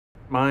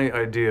My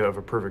idea of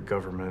a perfect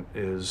government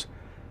is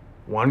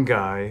one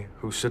guy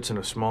who sits in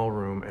a small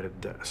room at a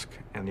desk,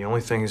 and the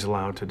only thing he's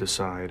allowed to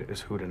decide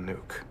is who to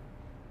nuke.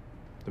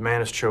 The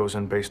man is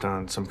chosen based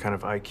on some kind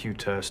of IQ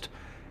test,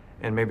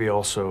 and maybe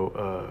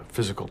also a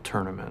physical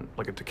tournament,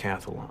 like a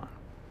decathlon.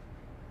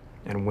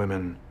 And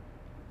women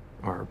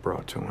are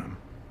brought to him,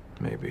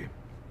 maybe,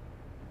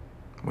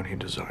 when he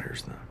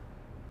desires them.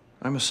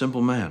 I'm a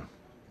simple man.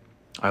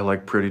 I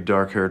like pretty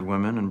dark-haired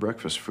women and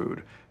breakfast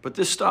food. But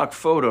this stock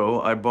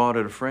photo I bought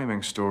at a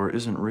framing store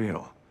isn't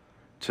real.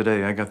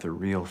 Today, I got the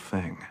real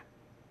thing.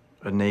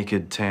 A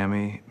naked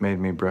Tammy made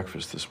me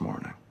breakfast this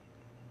morning.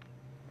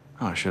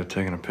 Oh, I should have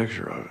taken a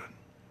picture of it.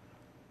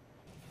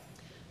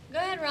 Go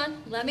ahead,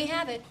 Ron. Let me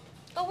have it.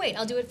 Oh, wait,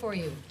 I'll do it for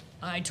you.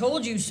 I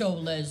told you so,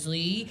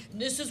 Leslie.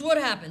 This is what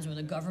happens when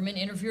the government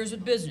interferes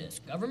with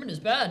business. Government is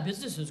bad,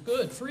 business is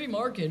good, free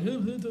market.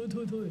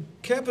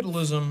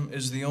 Capitalism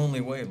is the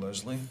only way,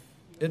 Leslie.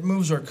 It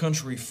moves our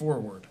country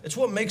forward. It's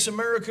what makes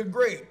America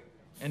great,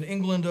 and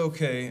England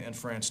okay, and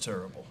France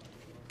terrible.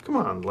 Come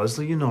on,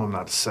 Leslie, you know I'm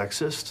not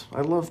sexist.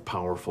 I love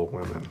powerful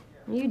women.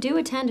 You do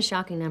attend a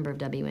shocking number of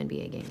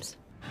WNBA games.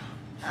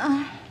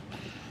 Oh,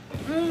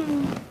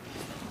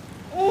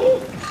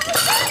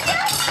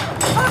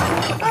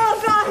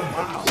 God!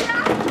 Wow.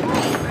 Yes!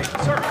 Hey,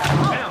 sir,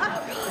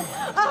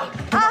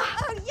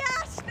 Oh,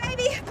 yes,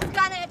 baby!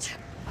 Done it.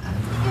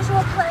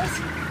 Usual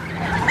place.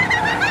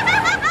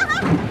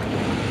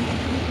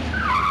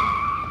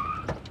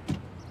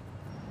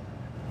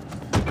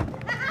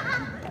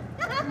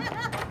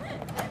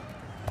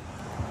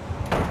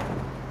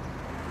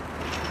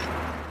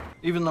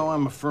 Even though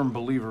I'm a firm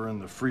believer in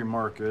the free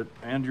market,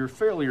 and your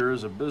failure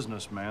as a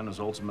businessman is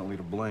ultimately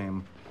to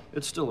blame,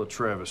 it's still a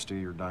travesty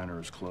your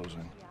diner is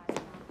closing.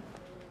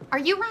 Are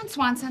you Ron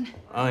Swanson?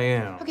 I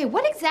am. Okay,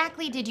 what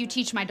exactly did you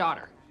teach my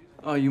daughter?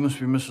 Oh, you must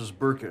be Mrs.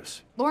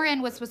 Burkus.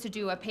 Lauren was supposed to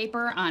do a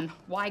paper on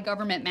why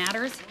government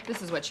matters.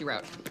 This is what she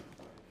wrote.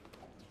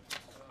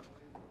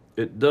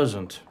 It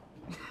doesn't.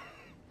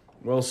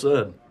 Well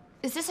said.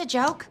 Is this a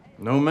joke?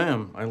 No,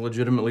 ma'am. I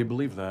legitimately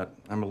believe that.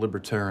 I'm a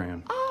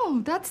libertarian.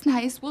 Oh, that's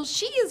nice. Well,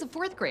 she is a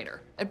fourth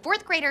grader. And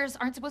fourth graders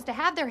aren't supposed to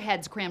have their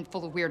heads crammed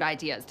full of weird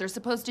ideas. They're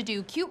supposed to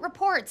do cute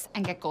reports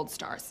and get gold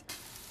stars.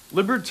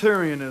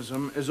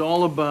 Libertarianism is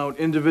all about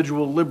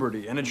individual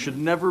liberty, and it should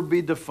never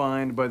be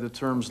defined by the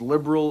terms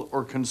liberal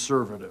or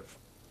conservative.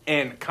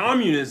 And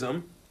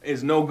communism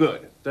is no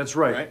good. That's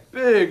right. Right?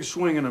 Big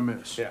swing and a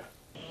miss. Yeah.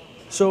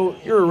 So,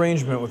 your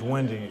arrangement with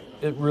Wendy,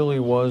 it really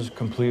was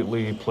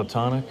completely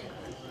platonic?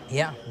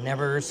 Yeah,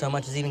 never so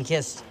much as even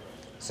kissed.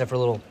 Except for a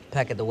little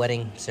peck at the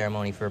wedding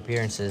ceremony for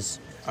appearances.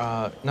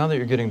 Now that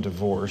you're getting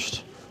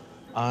divorced,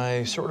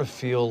 I sort of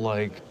feel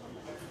like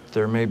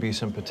there may be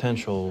some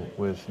potential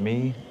with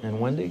me and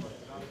Wendy.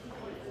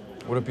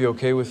 Would it be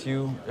okay with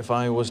you if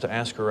I was to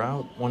ask her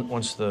out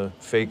once the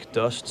fake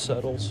dust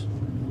settles?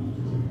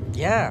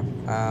 Yeah,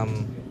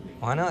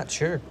 why not?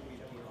 Sure.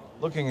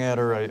 Looking at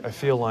her, I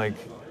feel like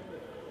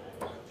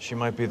she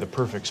might be the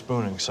perfect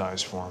spooning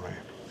size for me.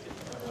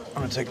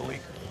 I'm gonna take a leak.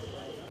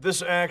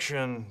 This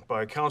action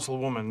by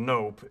Councilwoman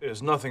Knope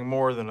is nothing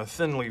more than a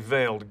thinly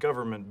veiled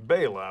government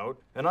bailout,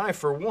 and I,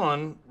 for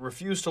one,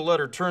 refuse to let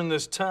her turn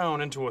this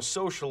town into a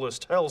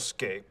socialist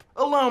hellscape.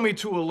 Allow me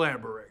to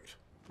elaborate.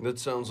 That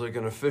sounds like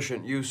an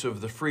efficient use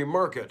of the free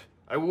market.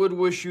 I would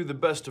wish you the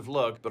best of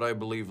luck, but I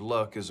believe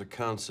luck is a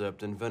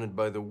concept invented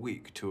by the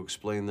weak to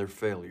explain their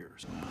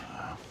failures.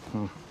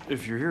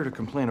 If you're here to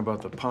complain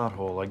about the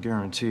pothole, I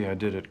guarantee I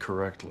did it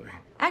correctly.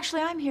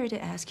 Actually, I'm here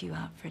to ask you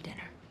out for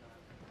dinner.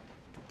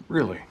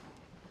 Really?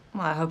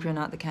 Well, I hope you're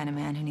not the kind of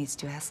man who needs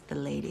to ask the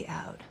lady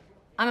out.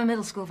 I'm a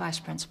middle school vice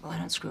principal. I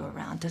don't screw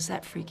around. Does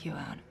that freak you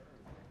out?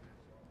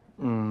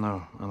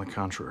 No, on the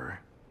contrary.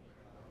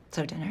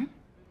 So dinner?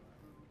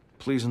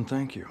 Please and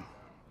thank you.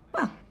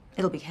 Well,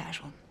 it'll be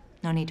casual.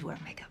 No need to wear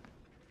makeup.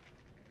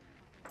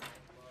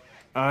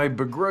 I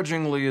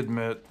begrudgingly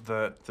admit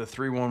that the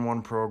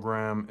 311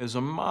 program is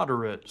a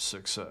moderate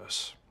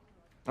success.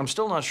 I'm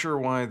still not sure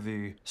why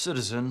the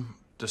citizen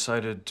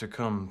decided to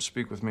come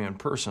speak with me in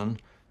person,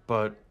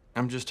 but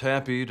I'm just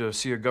happy to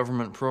see a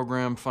government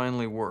program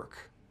finally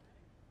work.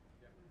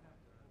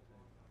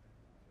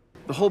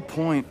 The whole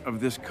point of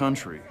this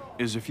country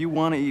is if you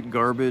want to eat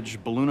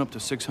garbage, balloon up to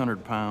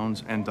 600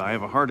 pounds, and die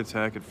of a heart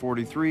attack at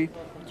 43,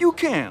 you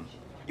can.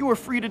 You are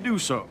free to do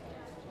so.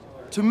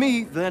 To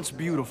me, that's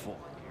beautiful.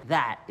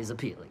 That is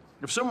appealing.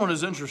 If someone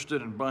is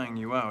interested in buying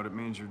you out, it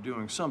means you're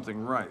doing something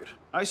right.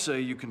 I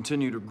say you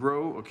continue to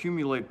grow,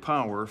 accumulate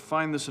power,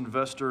 find this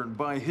investor, and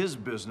buy his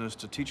business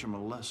to teach him a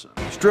lesson.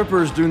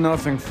 Strippers do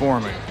nothing for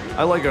me.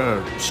 I like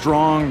a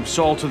strong,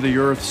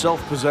 salt-of-the-earth,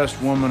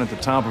 self-possessed woman at the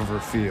top of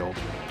her field.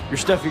 Your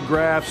Steffi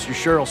Grafs, your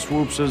Cheryl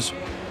Swoopses.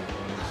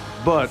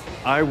 But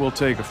I will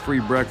take a free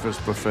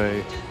breakfast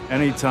buffet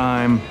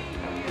anytime,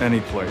 any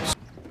place.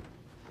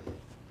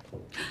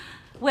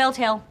 Whale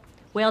tail.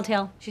 Whale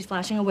tail. She's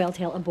flashing a whale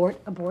tail.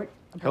 Abort, abort,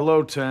 abort.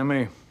 Hello,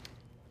 Tammy.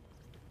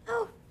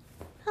 Oh,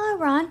 hello,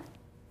 Ron.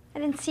 I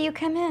didn't see you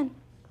come in.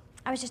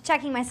 I was just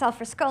checking myself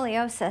for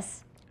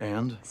scoliosis.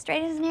 And?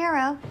 Straight as an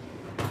arrow.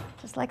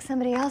 Just like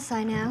somebody else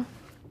I know.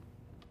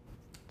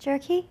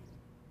 Jerky?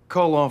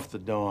 Call off the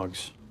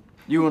dogs.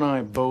 You and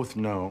I both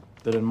know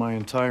that in my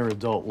entire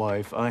adult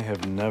life, I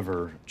have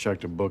never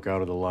checked a book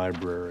out of the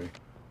library.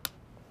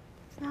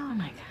 Oh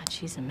my God,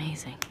 she's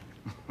amazing.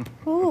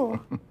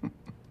 Ooh.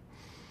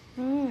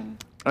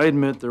 I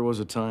admit there was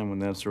a time when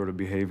that sort of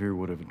behavior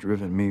would have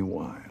driven me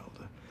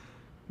wild.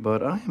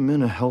 But I am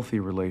in a healthy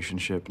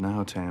relationship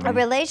now, Tammy. A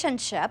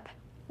relationship?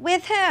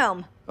 With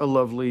whom? A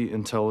lovely,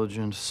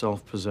 intelligent,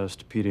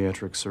 self-possessed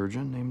pediatric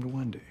surgeon named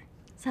Wendy.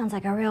 Sounds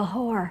like a real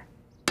whore.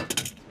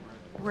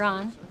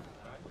 Ron?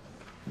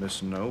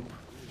 Miss Knope,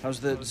 how's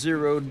that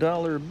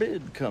 $0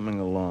 bid coming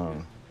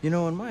along? You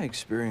know, in my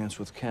experience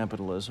with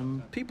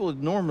capitalism, people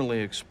would normally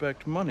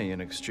expect money in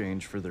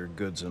exchange for their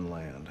goods and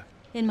land.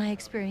 In my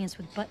experience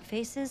with butt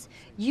faces,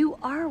 you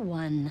are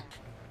one.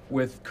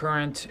 With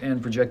current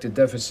and projected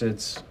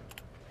deficits,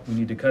 we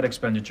need to cut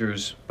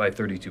expenditures by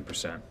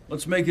 32%.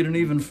 Let's make it an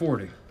even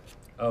 40.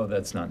 Oh,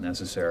 that's not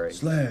necessary.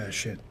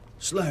 Slash it.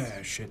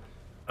 Slash it.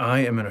 I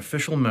am an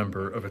official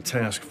member of a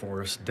task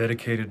force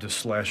dedicated to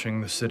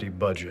slashing the city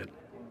budget.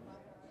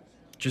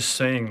 Just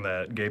saying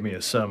that gave me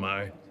a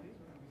semi.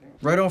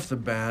 Right off the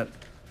bat,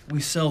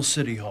 we sell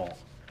City Hall.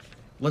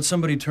 Let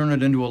somebody turn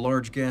it into a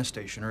large gas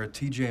station or a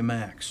TJ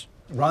Maxx.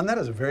 Ron, that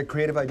is a very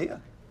creative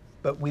idea.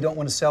 But we don't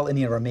want to sell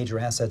any of our major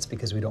assets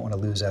because we don't want to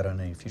lose out on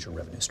any future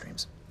revenue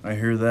streams. I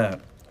hear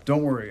that.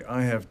 Don't worry,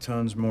 I have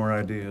tons more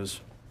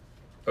ideas.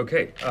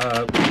 Okay,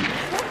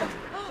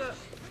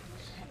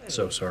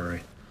 So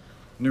sorry.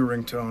 New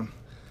ringtone.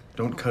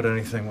 Don't cut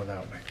anything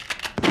without me.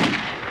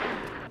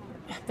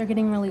 They're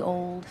getting really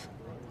old,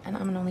 and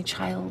I'm an only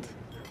child.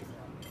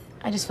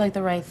 I just feel like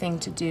the right thing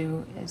to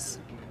do is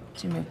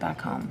to move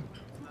back home.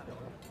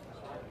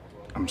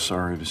 I'm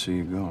sorry to see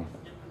you go.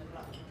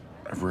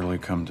 I've really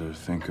come to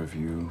think of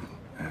you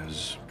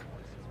as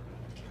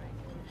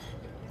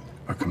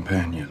a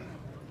companion.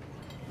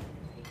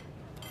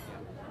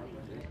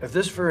 At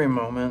this very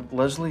moment,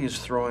 Leslie is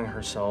throwing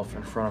herself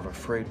in front of a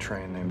freight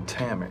train named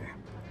Tammy.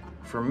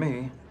 For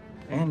me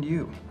and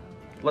you.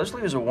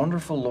 Leslie is a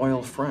wonderful,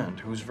 loyal friend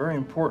who's very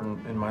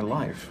important in my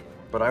life,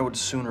 but I would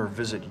sooner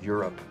visit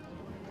Europe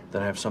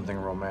than have something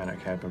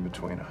romantic happen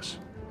between us.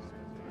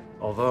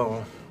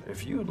 Although,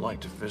 if you'd like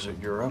to visit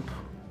Europe,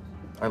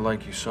 I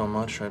like you so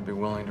much I'd be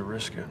willing to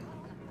risk it.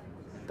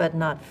 But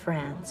not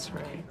France,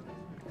 right?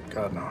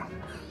 God, no.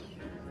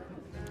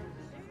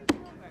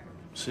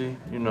 See,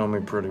 you know me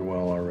pretty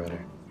well already.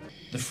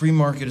 The free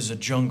market is a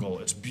jungle.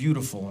 It's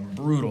beautiful and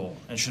brutal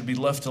and should be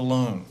left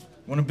alone.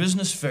 When a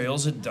business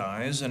fails, it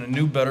dies, and a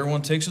new, better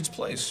one takes its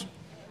place.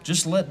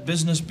 Just let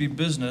business be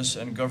business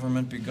and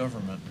government be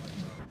government.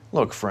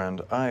 Look,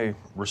 friend, I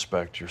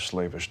respect your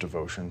slavish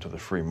devotion to the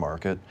free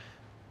market,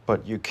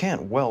 but you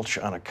can't welch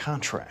on a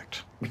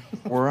contract.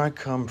 Where I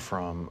come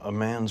from, a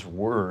man's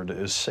word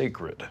is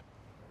sacred.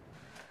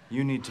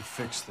 You need to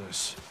fix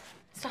this.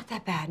 It's not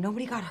that bad.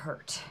 Nobody got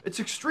hurt. It's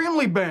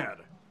extremely bad.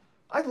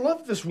 I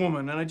love this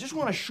woman, and I just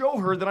want to show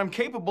her that I'm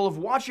capable of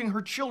watching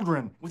her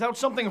children without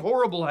something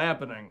horrible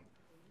happening.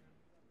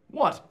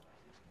 What?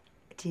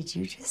 Did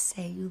you just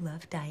say you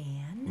love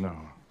Diane? No,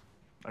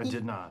 I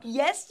did not.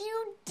 Yes,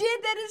 you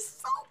did. That is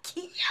so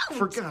cute.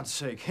 For God's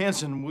sake,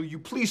 Hanson, will you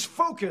please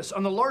focus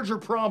on the larger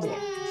problem?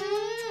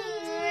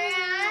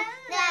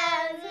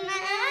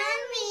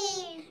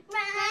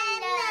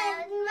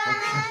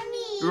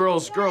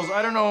 Girls,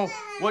 I don't know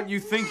what you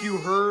think you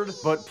heard,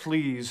 but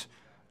please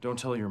don't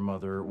tell your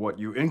mother what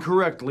you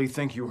incorrectly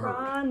think you heard.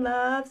 Ron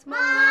loves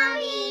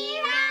Mommy.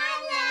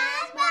 Ron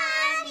loves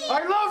Mommy.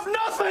 I love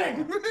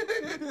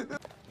nothing!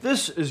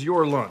 This is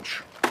your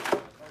lunch.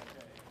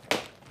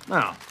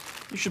 Now,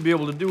 you should be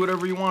able to do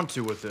whatever you want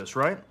to with this,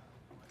 right?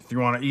 If you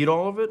want to eat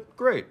all of it,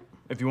 great.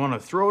 If you want to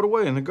throw it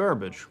away in the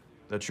garbage,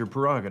 that's your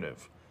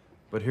prerogative.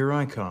 But here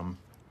I come,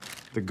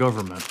 the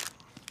government.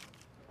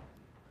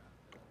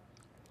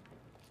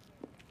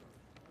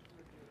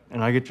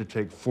 And I get to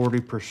take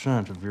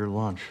 40% of your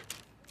lunch.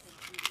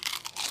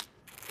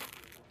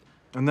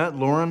 And that,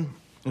 Lauren,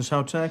 is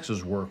how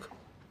taxes work.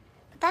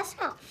 That's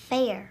not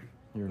fair.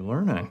 You're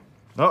learning.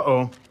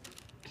 Uh-oh.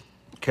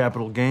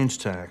 Capital gains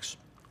tax.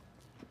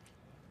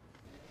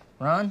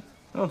 Ron?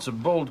 Well, it's a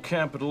bold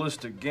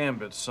capitalistic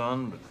gambit,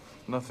 son, but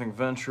nothing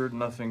ventured,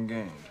 nothing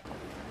gained.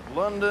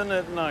 London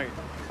at night.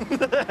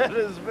 That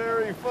is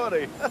very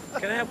funny.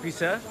 Can I help you,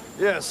 sir?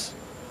 Yes.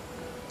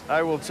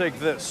 I will take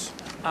this.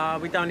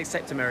 We don't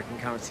accept American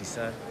currency,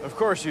 sir. Of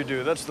course you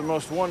do. That's the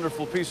most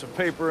wonderful piece of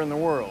paper in the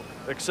world.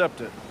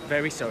 Accept it.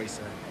 Very sorry,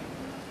 sir.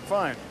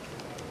 Fine.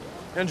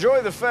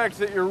 Enjoy the fact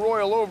that your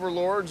royal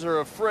overlords are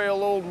a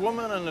frail old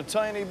woman and a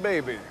tiny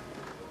baby.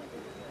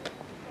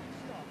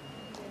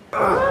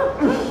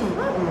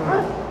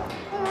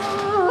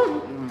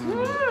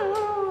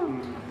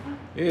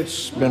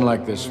 It's been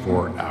like this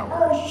for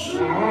hours.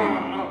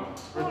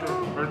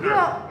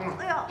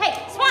 Hey,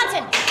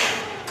 Swanson!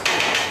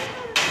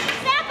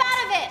 Snap out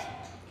of it!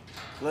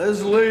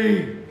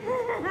 Leslie,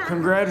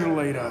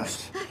 congratulate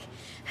us.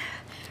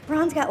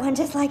 Ron's got one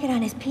just like it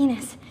on his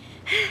penis.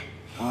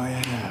 Oh,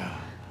 yeah.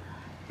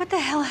 What the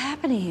hell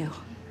happened to you?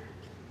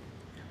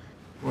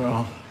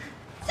 Well,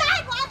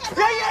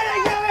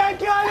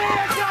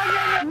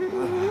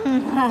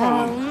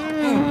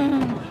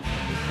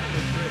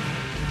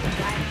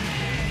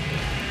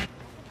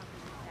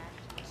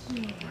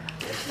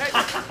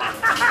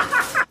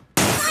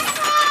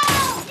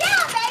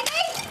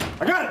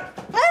 I got it!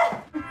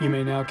 You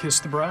may now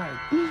kiss the bride.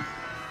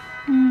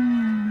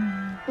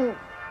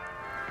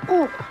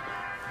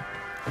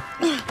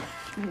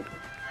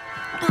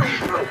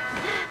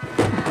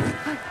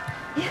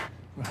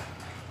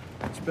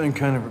 it's been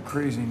kind of a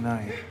crazy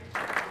night.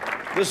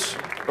 This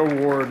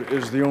award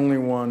is the only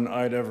one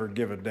I'd ever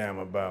give a damn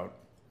about.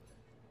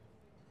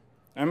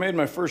 I made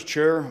my first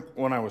chair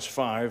when I was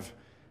 5,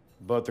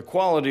 but the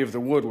quality of the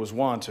wood was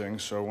wanting,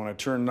 so when I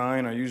turned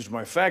 9, I used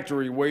my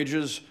factory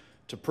wages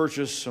to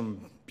purchase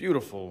some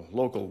beautiful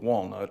local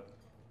walnut.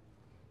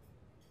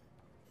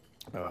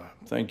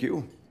 Thank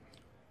you.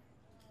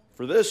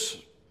 For this,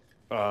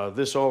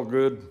 this all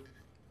good,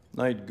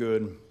 night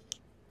good.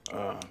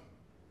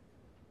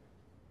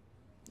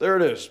 There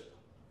it is.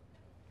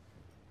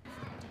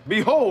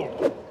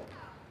 Behold,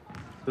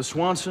 the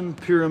Swanson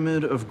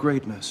Pyramid of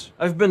Greatness.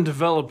 I've been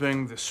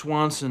developing the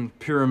Swanson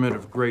Pyramid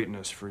of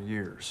Greatness for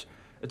years.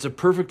 It's a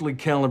perfectly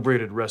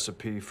calibrated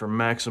recipe for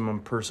maximum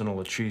personal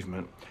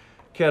achievement.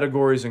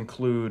 Categories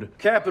include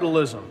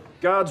capitalism,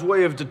 God's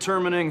way of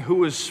determining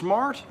who is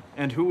smart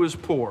and who is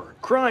poor.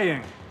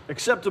 Crying,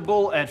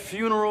 acceptable at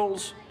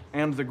funerals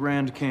and the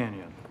Grand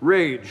Canyon.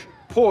 Rage,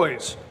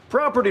 poise,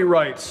 property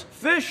rights,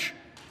 fish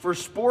for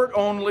sport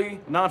only,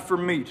 not for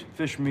meat.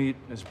 Fish meat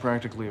is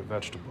practically a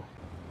vegetable.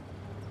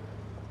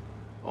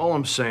 All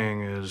I'm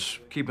saying is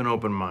keep an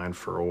open mind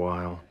for a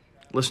while.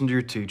 Listen to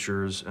your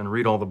teachers and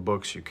read all the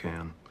books you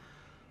can.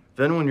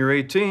 Then when you're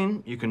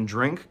 18, you can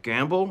drink,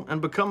 gamble,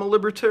 and become a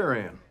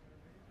libertarian.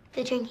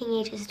 The drinking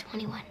age is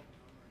 21.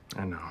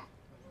 I know.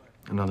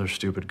 Another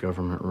stupid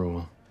government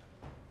rule.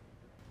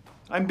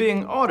 I'm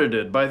being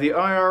audited by the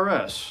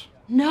IRS.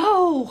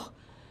 No!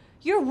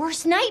 Your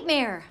worst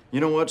nightmare.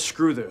 You know what?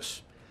 Screw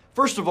this.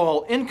 First of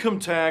all, income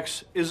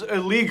tax is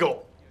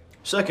illegal.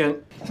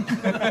 Second,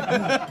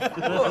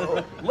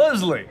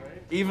 Leslie,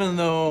 even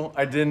though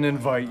I didn't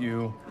invite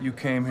you, you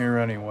came here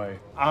anyway.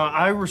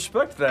 I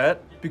respect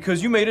that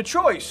because you made a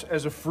choice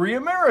as a free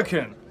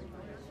American.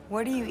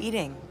 What are you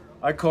eating?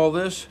 I call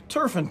this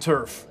turf and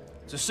turf.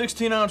 It's a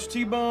 16-ounce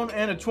T-bone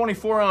and a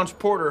 24-ounce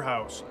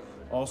porterhouse.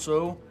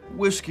 Also,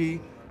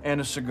 whiskey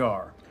and a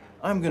cigar.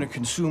 I'm gonna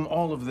consume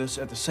all of this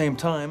at the same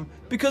time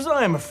because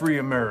I am a free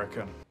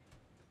American.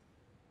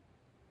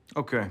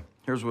 Okay,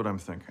 here's what I'm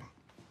thinking.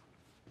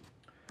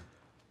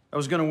 I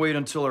was gonna wait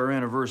until our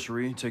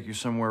anniversary, take you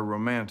somewhere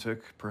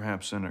romantic,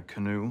 perhaps in a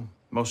canoe,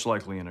 most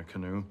likely in a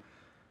canoe.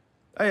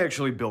 I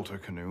actually built a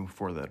canoe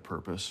for that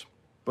purpose.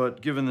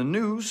 But given the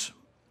news,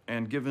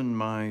 and given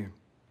my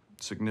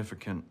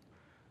significant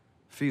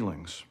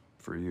feelings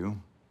for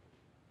you,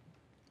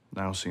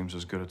 now seems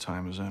as good a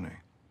time as any.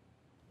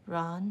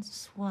 Ron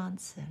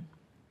Swanson.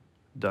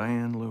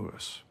 Diane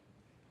Lewis.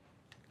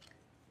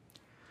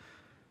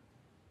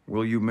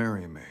 Will you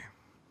marry me?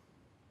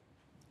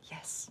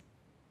 Yes.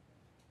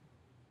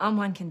 On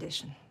one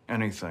condition.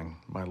 Anything,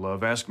 my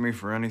love. Ask me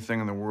for anything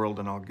in the world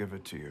and I'll give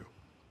it to you.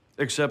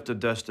 Except a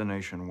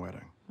destination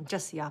wedding.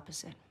 Just the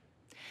opposite.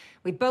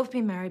 We'd both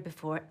been married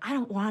before. I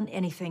don't want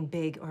anything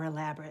big or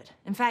elaborate.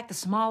 In fact, the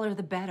smaller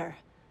the better.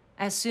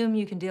 I assume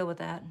you can deal with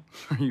that.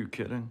 Are you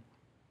kidding?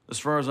 As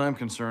far as I'm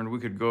concerned, we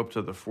could go up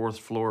to the 4th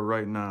floor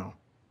right now.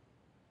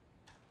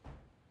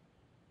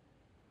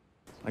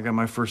 I got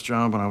my first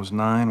job when I was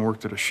 9,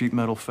 worked at a sheet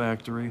metal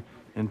factory.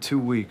 In 2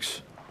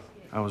 weeks,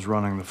 I was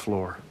running the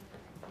floor.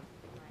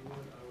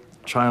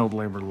 Child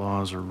labor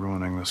laws are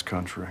ruining this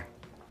country.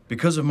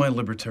 Because of my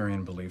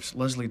libertarian beliefs,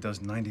 Leslie does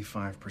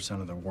 95%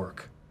 of the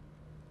work.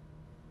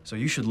 So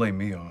you should lay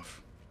me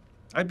off.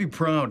 I'd be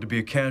proud to be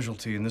a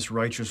casualty in this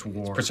righteous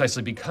war. It's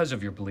precisely because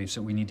of your beliefs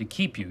that we need to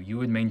keep you. You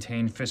would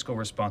maintain fiscal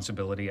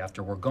responsibility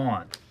after we're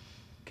gone.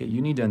 Okay,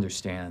 you need to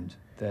understand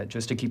that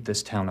just to keep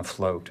this town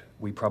afloat,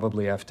 we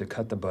probably have to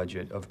cut the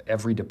budget of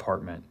every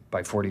department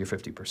by 40 or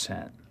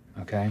 50%,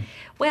 okay?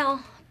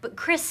 Well, but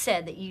Chris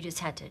said that you just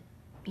had to,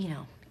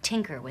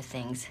 tinker with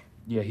things.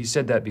 Yeah, he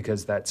said that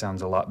because that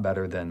sounds a lot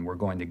better than we're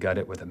going to gut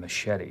it with a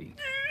machete,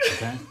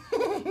 okay?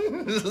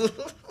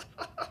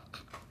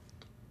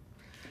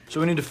 So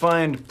we need to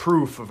find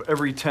proof of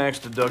every tax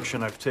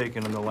deduction I've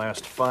taken in the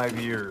last 5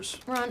 years.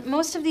 Ron,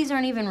 most of these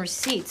aren't even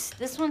receipts.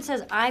 This one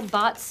says, I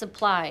bought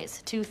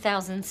supplies,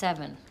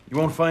 2007. You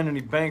won't find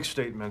any bank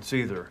statements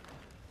either.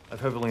 I've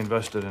heavily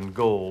invested in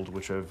gold,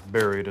 which I've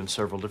buried in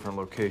several different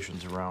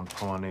locations around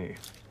Pawnee.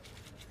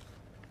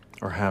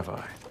 Or have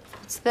I?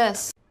 What's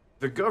this?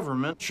 The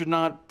government should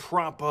not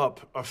prop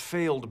up a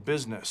failed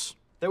business.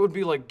 That would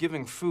be like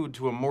giving food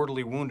to a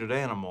mortally wounded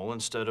animal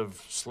instead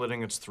of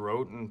slitting its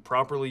throat and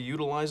properly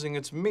utilizing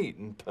its meat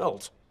and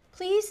pelt.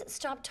 Please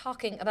stop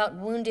talking about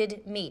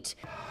wounded meat.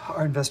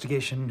 Our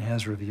investigation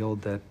has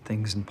revealed that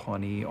things in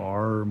Pawnee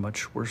are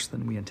much worse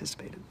than we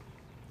anticipated.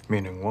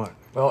 Meaning what?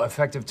 Well,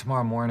 effective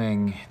tomorrow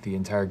morning, the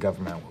entire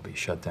government will be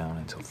shut down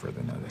until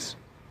further notice.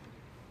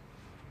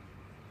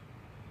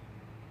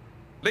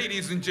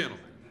 Ladies and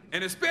gentlemen,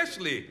 and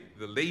especially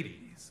the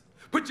ladies,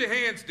 put your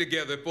hands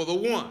together for the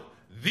one,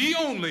 the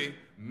only,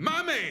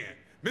 my man,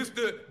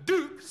 Mr.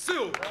 Duke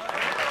Silver.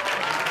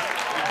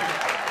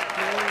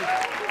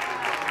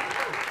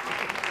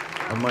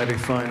 A mighty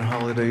fine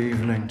holiday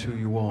evening to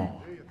you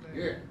all.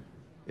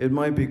 It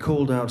might be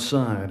cold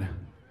outside,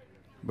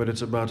 but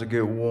it's about to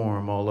get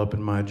warm all up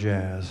in my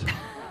jazz.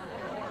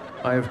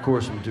 I, of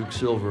course, am Duke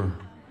Silver,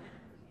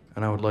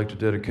 and I would like to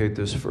dedicate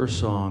this first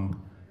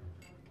song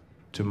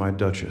to my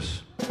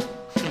Duchess.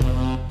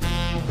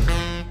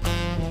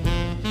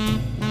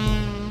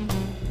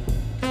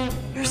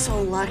 You're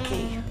so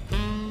lucky.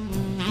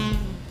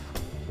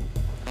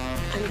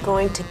 I'm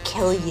going to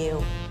kill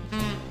you.